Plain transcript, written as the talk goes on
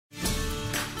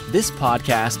This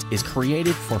podcast is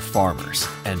created for farmers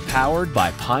and powered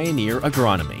by Pioneer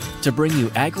Agronomy to bring you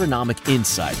agronomic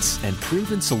insights and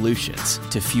proven solutions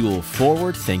to fuel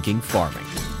forward-thinking farming.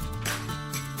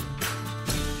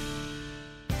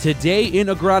 Today in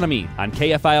Agronomy on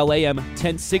KFIL AM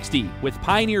 1060 with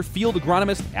Pioneer Field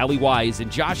Agronomist Allie Wise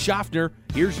and Josh Schaffner.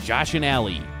 Here's Josh and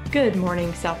Allie. Good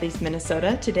morning, Southeast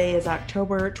Minnesota. Today is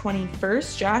October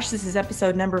 21st. Josh, this is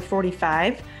episode number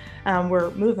 45. We're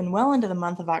moving well into the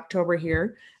month of October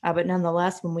here, but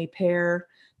nonetheless, when we pair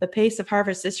the pace of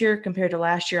harvest this year compared to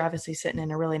last year, obviously sitting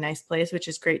in a really nice place, which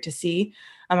is great to see.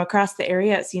 Across the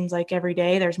area, it seems like every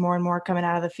day there's more and more coming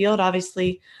out of the field.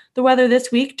 Obviously, the weather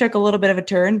this week took a little bit of a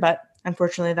turn, but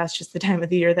unfortunately, that's just the time of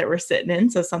the year that we're sitting in.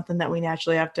 So something that we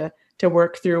naturally have to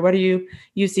work through. What are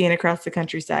you seeing across the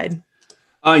countryside?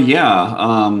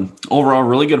 Overall,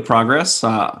 really good progress.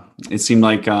 It seemed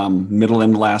like middle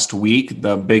and last week,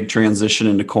 the big transition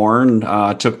into corn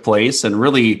took place, and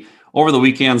really over the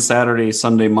weekend, Saturday,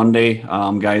 Sunday, Monday,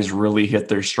 guys really hit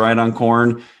their stride on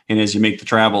corn. And as you make the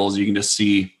travels, you can just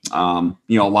see, a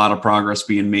lot of progress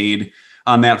being made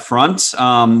on that front,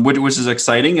 which is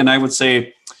exciting. And I would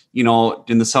say,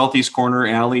 in the southeast corner,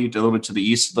 Allie, a little bit to the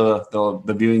east of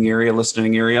the viewing area,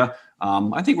 listening area,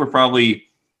 I think we're probably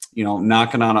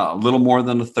knocking on a little more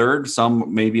than a third,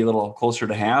 some maybe a little closer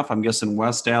to half. I'm guessing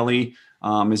West Alley,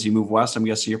 as you move west, I'm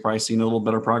guessing you're probably seeing a little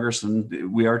better progress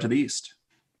than we are to the east.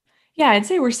 Yeah, I'd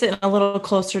say we're sitting a little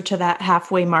closer to that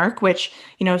halfway mark, which,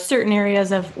 certain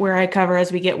areas of where I cover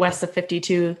as we get west of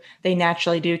 52, they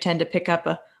naturally do tend to pick up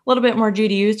a little bit more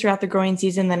GDUs throughout the growing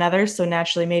season than others. So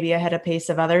naturally, maybe ahead of pace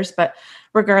of others. But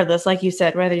regardless, like you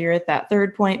said, whether you're at that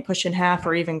third point, pushing half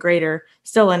or even greater,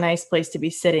 still a nice place to be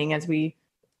sitting as we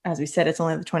said, it's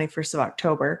only the 21st of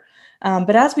October.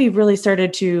 But as we really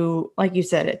started to, like you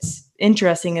said, it's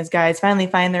interesting as guys finally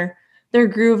find their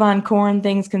groove on corn,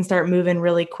 things can start moving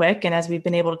really quick. And as we've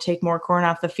been able to take more corn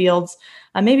off the fields,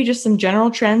 maybe just some general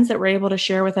trends that we're able to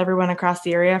share with everyone across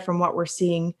the area from what we're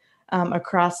seeing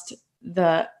across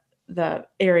the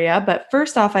area. But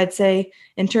first off, I'd say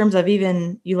in terms of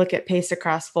even you look at pace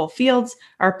across full fields,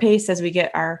 our pace as we get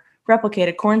our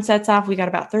replicated corn sets off, we got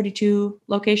about 32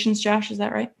 locations, Josh, is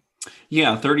that right?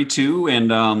 Yeah, 32. And,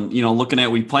 looking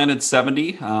at, we planted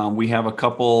 70. We have a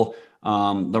couple that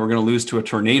we're going to lose to a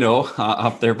tornado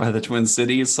up there by the Twin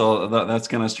Cities. So that's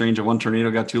kind of strange. One tornado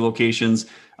got two locations.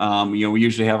 We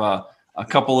usually have a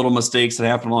couple little mistakes that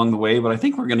happen along the way, but I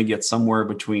think we're going to get somewhere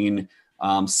between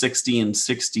 60 and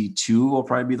 62 will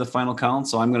probably be the final count.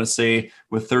 So I'm going to say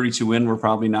with 32 in, we're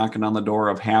probably knocking on the door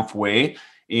of halfway.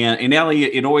 And Allie,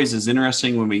 it always is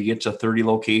interesting when we get to 30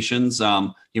 locations.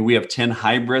 We have 10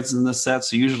 hybrids in this set.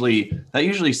 So that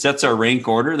usually sets our rank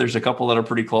order. There's a couple that are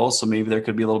pretty close, so maybe there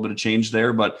could be a little bit of change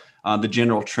there. But the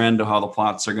general trend of how the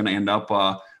plots are going to end up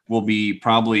will be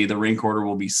probably the rank order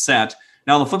will be set.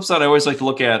 Now, on the flip side, I always like to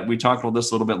look at, we talked about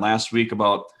this a little bit last week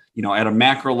about, at a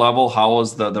macro level, how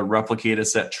is the replicated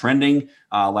set trending?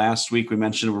 Last week, we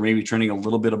mentioned we're maybe trending a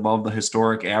little bit above the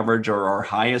historic average or our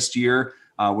highest year,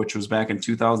 which was back in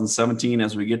 2017.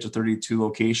 As we get to 32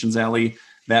 locations, Allie,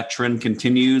 that trend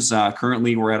continues.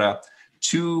 Currently, we're at a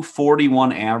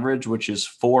 241 average, which is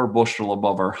 4 bushel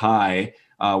above our high,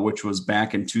 which was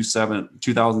back in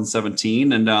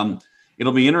 2017. And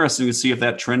it'll be interesting to see if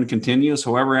that trend continues.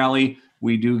 However, Allie,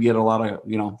 we do get a lot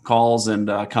of calls and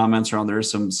comments around there is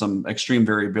some extreme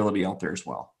variability out there as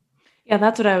well. Yeah,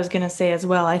 that's what I was going to say as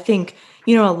well. I think,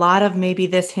 a lot of maybe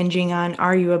this hinging on,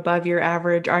 are you above your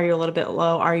average? Are you a little bit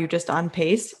low? Are you just on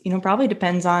pace? Probably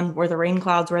depends on where the rain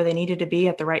clouds, where they needed to be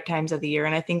at the right times of the year.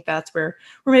 And I think that's where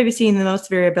we're maybe seeing the most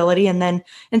variability. And then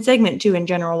in segment 2 in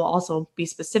general, we'll also be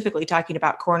specifically talking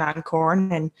about corn on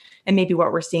corn and maybe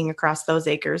what we're seeing across those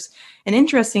acres. And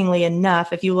interestingly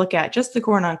enough, if you look at just the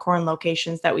corn on corn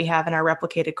locations that we have in our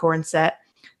replicated corn set,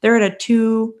 they're at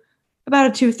about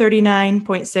a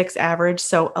 239.6 average,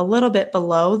 so a little bit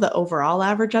below the overall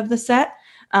average of the set,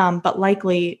 but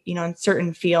likely, in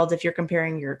certain fields, if you're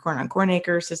comparing your corn on corn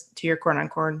acres to your corn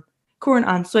on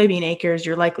soybean acres,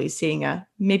 you're likely seeing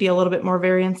maybe a little bit more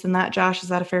variance than that. Josh, is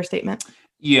that a fair statement?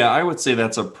 Yeah, I would say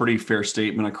that's a pretty fair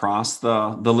statement across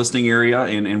the listing area,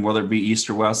 and whether it be east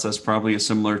or west, that's probably a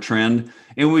similar trend.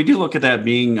 And we do look at that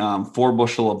being 4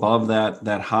 bushel above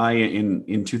that high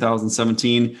in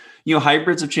 2017.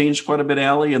 Hybrids have changed quite a bit,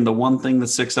 Allie, and the one thing that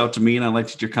sticks out to me, and I'd like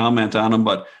to get your comment on them,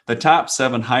 but the top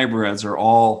 7 hybrids are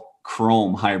all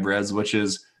chrome hybrids, which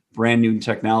is brand new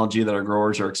technology that our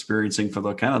growers are experiencing for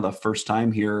the first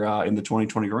time here in the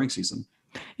 2020 growing season.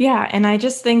 Yeah, and I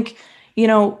just think,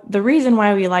 The reason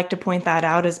why we like to point that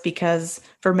out is because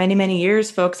for many, many years,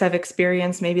 folks have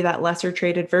experienced maybe that lesser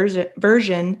traded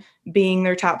version being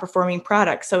their top performing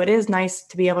product. So it is nice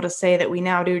to be able to say that we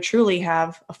now do truly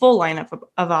have a full lineup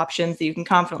of options that you can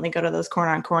confidently go to those corn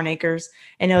on corn acres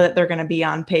and know that they're going to be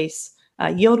on pace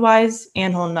yield wise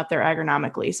and holding up there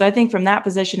agronomically. So I think from that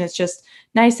position, it's just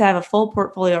nice to have a full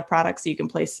portfolio of products that you can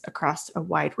place across a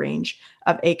wide range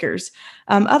of acres.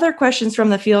 Other questions from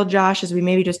the field, Josh, as we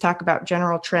maybe just talk about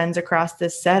general trends across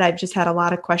this set. I've just had a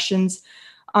lot of questions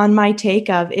on my take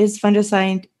of, is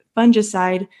fungicide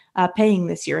paying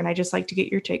this year? And I just like to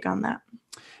get your take on that.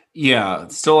 Yeah,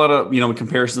 still a lot of,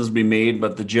 comparisons to be made,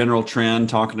 but the general trend,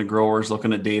 talking to growers,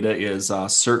 looking at data, is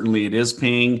certainly it is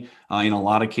paying in a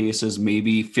lot of cases,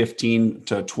 maybe 15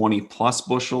 to 20 plus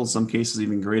bushels, some cases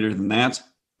even greater than that.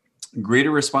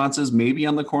 Greater responses maybe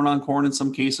on the corn on corn in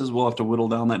some cases. We'll have to whittle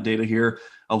down that data here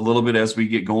a little bit as we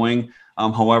get going.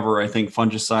 However, I think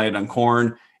fungicide on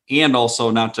corn, and also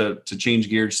not to change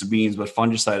gears to beans, but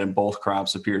fungicide in both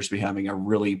crops appears to be having a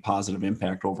really positive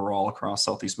impact overall across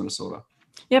Southeast Minnesota.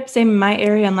 Yep, same in my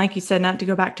area. And like you said, not to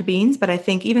go back to beans, but I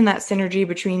think even that synergy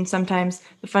between sometimes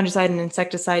the fungicide and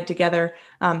insecticide together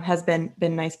has been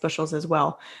nice bushels as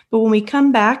well. But when we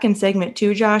come back in segment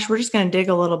 2, Josh, we're just going to dig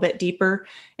a little bit deeper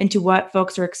into what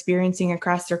folks are experiencing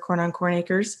across their corn on corn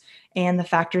acres and the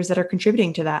factors that are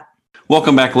contributing to that.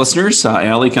 Welcome back, listeners.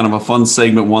 Allie, kind of a fun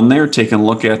segment 1 there, taking a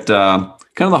look at kind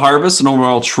of the harvest and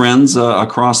overall trends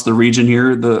across the region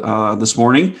here this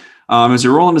morning. As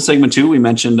we roll into segment 2, we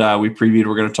mentioned, we previewed,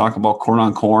 we're going to talk about corn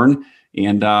on corn.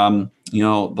 And,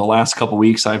 the last couple of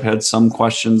weeks, I've had some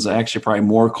questions, actually probably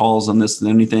more calls on this than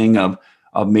anything, of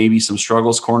maybe some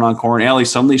struggles, corn on corn. Allie,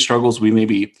 some of these struggles we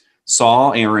maybe saw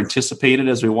or anticipated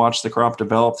as we watched the crop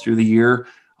develop through the year.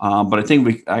 But I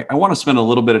think I want to spend a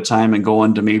little bit of time and go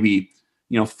into maybe,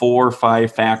 4 or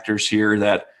 5 factors here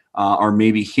that are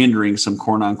maybe hindering some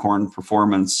corn on corn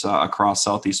performance across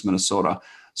Southeast Minnesota.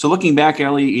 So looking back,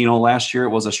 Allie, last year it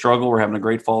was a struggle. We're having a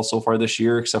great fall so far this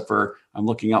year, except for I'm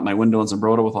looking out my window in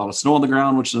Zumbrota with a lot of snow on the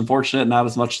ground, which is unfortunate, not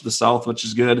as much to the south, which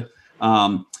is good.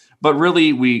 But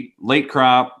really, we late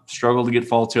crop, struggled to get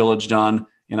fall tillage done.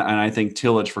 And I think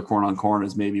tillage for corn on corn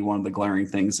is maybe one of the glaring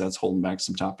things that's holding back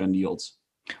some top end yields.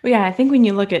 Well, yeah, I think when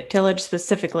you look at tillage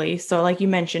specifically, so like you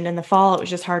mentioned, in the fall, it was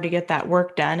just hard to get that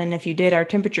work done. And if you did, our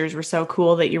temperatures were so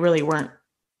cool that you really weren't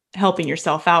helping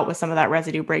yourself out with some of that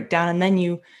residue breakdown. And then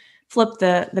you flip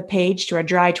the page to a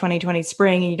dry 2020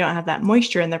 spring and you don't have that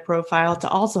moisture in the profile to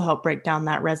also help break down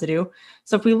that residue.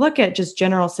 So if we look at just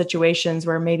general situations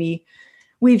where maybe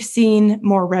we've seen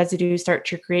more residue start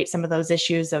to create some of those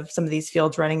issues of some of these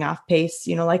fields running off pace,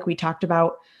 like we talked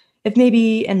about, if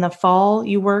maybe in the fall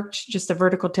you worked just a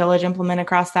vertical tillage implement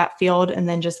across that field and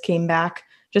then just came back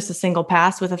just a single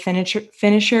pass with a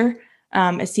finisher,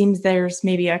 it seems there's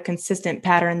maybe a consistent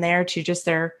pattern there to just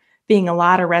there being a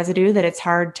lot of residue that it's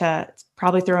hard to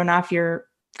probably throwing off your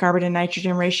carbon and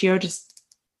nitrogen ratio, just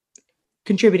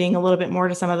contributing a little bit more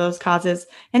to some of those causes.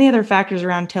 Any other factors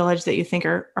around tillage that you think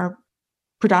are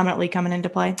predominantly coming into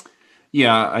play?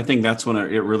 Yeah, I think that's when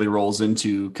it really rolls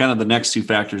into kind of the next 2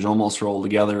 factors almost roll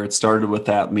together. It started with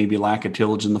that maybe lack of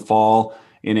tillage in the fall.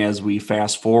 And as we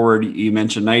fast forward, you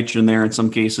mentioned nitrogen there. In some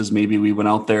cases, maybe we went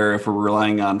out there, if we're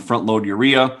relying on front load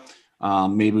urea,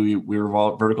 maybe we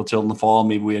were vertical tilled in the fall,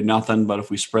 maybe we had nothing. But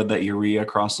if we spread that urea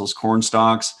across those corn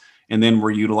stalks, and then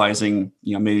we're utilizing,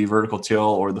 maybe vertical till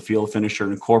or the field finisher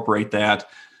and incorporate that,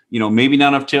 maybe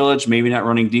not enough tillage, maybe not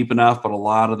running deep enough, but a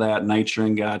lot of that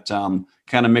nitrogen got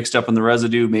kind of mixed up in the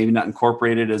residue, maybe not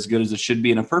incorporated as good as it should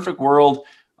be. In a perfect world,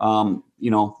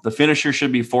 the finisher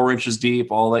should be 4 inches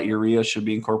deep. All that urea should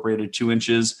be incorporated 2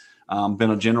 inches.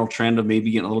 Been a general trend of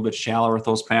maybe getting a little bit shallower with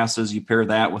those passes. You pair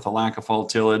that with a lack of fall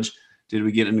tillage. Did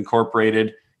we get it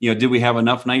incorporated? Did we have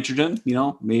enough nitrogen?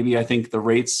 Maybe I think the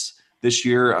rates this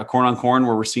year, corn on corn,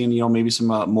 where we're seeing, maybe some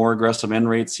more aggressive end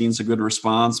rates, seeing some good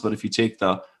response. But if you take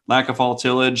the lack of fall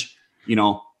tillage,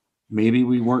 maybe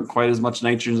we weren't quite as much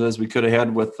nitrogen as we could have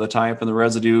had with the tie-up in the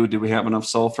residue. Did we have enough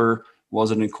sulfur?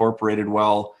 Wasn't incorporated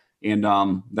well. And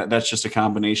that's just a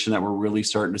combination that we're really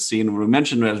starting to see. And when we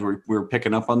mentioned as we were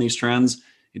picking up on these trends,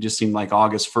 it just seemed like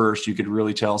August 1st, you could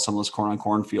really tell some of those corn on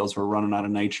corn fields were running out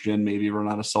of nitrogen, maybe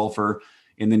running out of sulfur.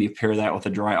 And then you pair that with a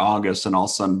dry August and all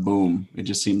of a sudden, boom, it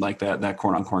just seemed like that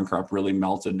corn on corn crop really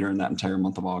melted during that entire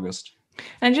month of August.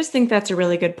 And I just think that's a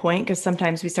really good point because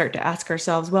sometimes we start to ask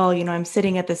ourselves, well, I'm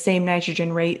sitting at the same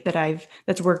nitrogen rate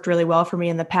that's worked really well for me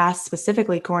in the past,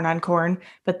 specifically corn on corn,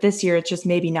 but this year it's just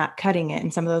maybe not cutting it.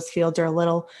 And some of those fields are a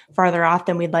little farther off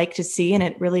than we'd like to see. And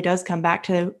it really does come back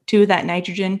to that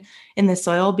nitrogen in the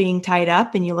soil being tied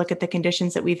up. And you look at the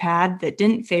conditions that we've had that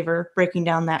didn't favor breaking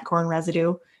down that corn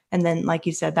residue. And then, like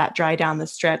you said, that dry down the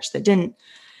stretch that didn't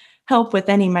help with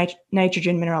any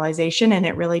nitrogen mineralization. And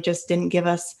it really just didn't give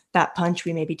us that punch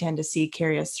we maybe tend to see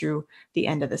carry us through the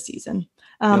end of the season.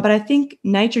 But I think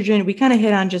nitrogen, we kind of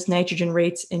hit on just nitrogen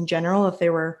rates in general. If they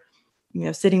were,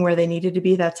 sitting where they needed to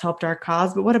be, that's helped our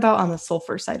cause. But what about on the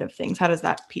sulfur side of things? How does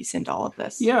that piece into all of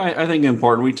this? Yeah, I think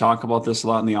important. We talk about this a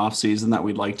lot in the off season that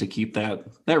we'd like to keep that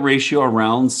ratio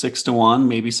around 6-1,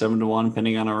 maybe 7-1,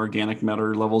 depending on our organic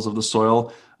matter levels of the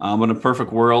soil. But in a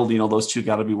perfect world, those two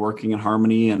got to be working in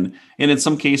harmony. And in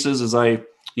some cases, as I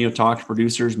talk to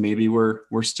producers, maybe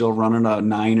we're still running a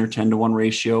 9 or 10-1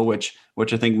 ratio, which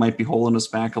I think might be holding us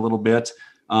back a little bit.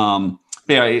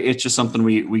 Yeah, it's just something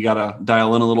we got to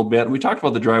dial in a little bit. And we talked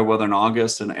about the dry weather in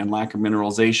August and lack of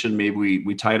mineralization. Maybe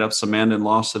we tied up cement and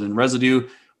lost it in residue.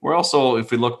 We're also,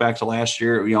 if we look back to last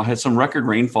year, had some record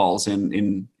rainfalls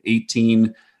in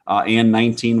 18 and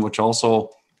 19, which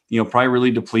also, probably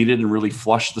really depleted and really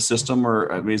flushed the system,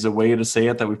 or is a way to say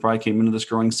it, that we probably came into this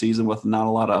growing season with not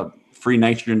a lot of free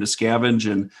nitrogen to scavenge.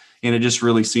 And it just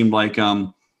really seemed like,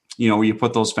 you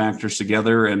put those factors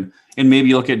together and maybe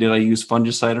you look at, did I use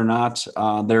fungicide or not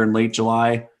there in late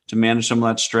July to manage some of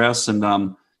that stress?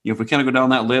 And, if we kind of go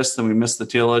down that list and we missed the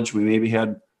tillage, we maybe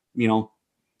had,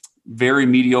 very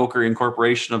mediocre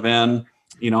incorporation of N,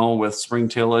 with spring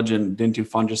tillage and didn't do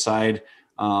fungicide.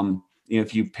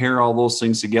 If you pair all those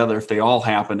things together, if they all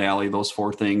happened, Allie, those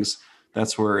four things,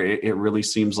 that's where it really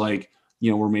seems like,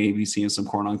 we're maybe seeing some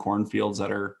corn on corn fields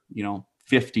that are,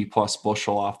 50 plus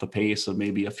bushel off the pace of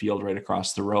maybe a field right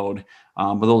across the road.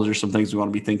 But those are some things we want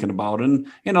to be thinking about. And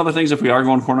other things, if we are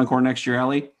going corn on corn next year,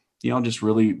 Allie, just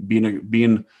really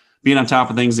being on top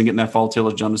of things and getting that fall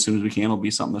tillage done as soon as we can will be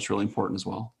something that's really important as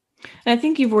well. And I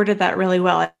think you've worded that really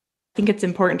well. I think it's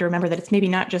important to remember that it's maybe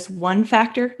not just one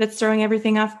factor that's throwing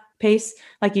everything off pace.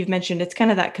 Like you've mentioned, it's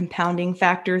kind of that compounding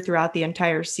factor throughout the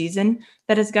entire season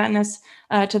that has gotten us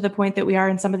to the point that we are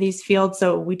in some of these fields.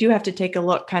 So we do have to take a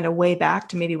look kind of way back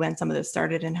to maybe when some of this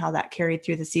started and how that carried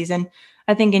through the season.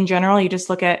 I think in general, you just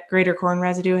look at greater corn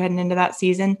residue heading into that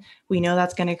season. We know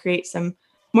that's going to create some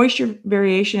moisture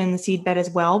variation in the seed bed as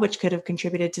well, which could have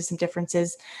contributed to some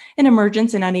differences in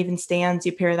emergence and uneven stands.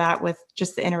 You pair that with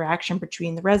just the interaction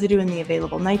between the residue and the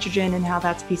available nitrogen and how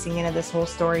that's piecing into this whole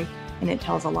story, and it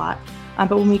tells a lot.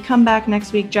 But when we come back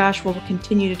next week, Josh, we'll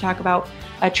continue to talk about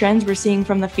trends we're seeing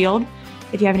from the field.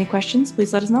 If you have any questions,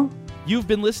 please let us know. You've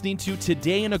been listening to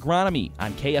Today in Agronomy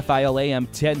on KFIL AM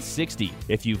 1060.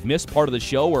 If you've missed part of the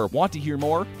show or want to hear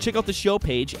more, check out the show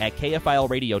page at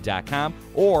KFILradio.com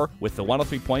or with the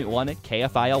 103.1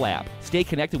 KFIL app. Stay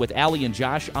connected with Allie and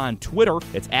Josh on Twitter.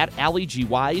 It's at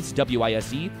AllieGWise,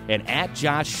 W-I-S-E, and at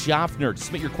Josh Schaffner to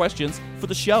submit your questions for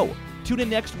the show. Tune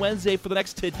in next Wednesday for the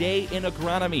next Today in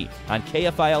Agronomy on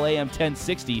KFIL AM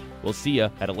 1060. We'll see you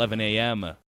at 11 a.m.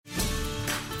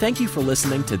 Thank you for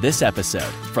listening to this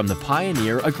episode from the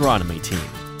Pioneer Agronomy team.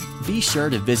 Be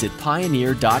sure to visit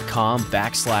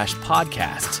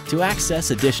pioneer.com/podcasts to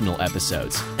access additional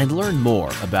episodes and learn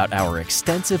more about our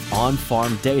extensive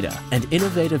on-farm data and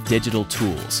innovative digital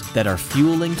tools that are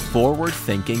fueling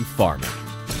forward-thinking farming.